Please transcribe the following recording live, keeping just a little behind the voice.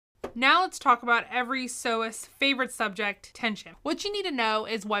Now let's talk about every sewist's favorite subject, tension. What you need to know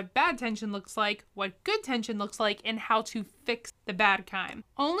is what bad tension looks like, what good tension looks like, and how to fix the bad kind.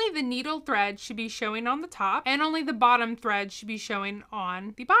 Only the needle thread should be showing on the top, and only the bottom thread should be showing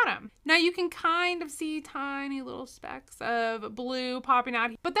on the bottom. Now you can kind of see tiny little specks of blue popping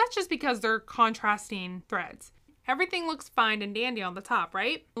out, but that's just because they're contrasting threads. Everything looks fine and dandy on the top,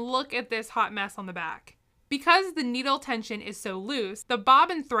 right? Look at this hot mess on the back. Because the needle tension is so loose, the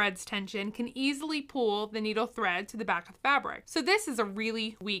bobbin thread's tension can easily pull the needle thread to the back of the fabric. So this is a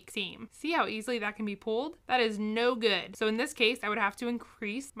really weak seam. See how easily that can be pulled? That is no good. So in this case, I would have to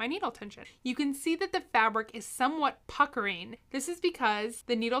increase my needle tension. You can see that the fabric is somewhat puckering. This is because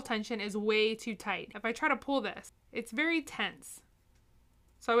the needle tension is way too tight. If I try to pull this, it's very tense.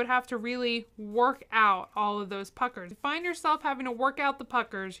 So I would have to really work out all of those puckers. If you find yourself having to work out the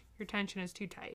puckers, your tension is too tight.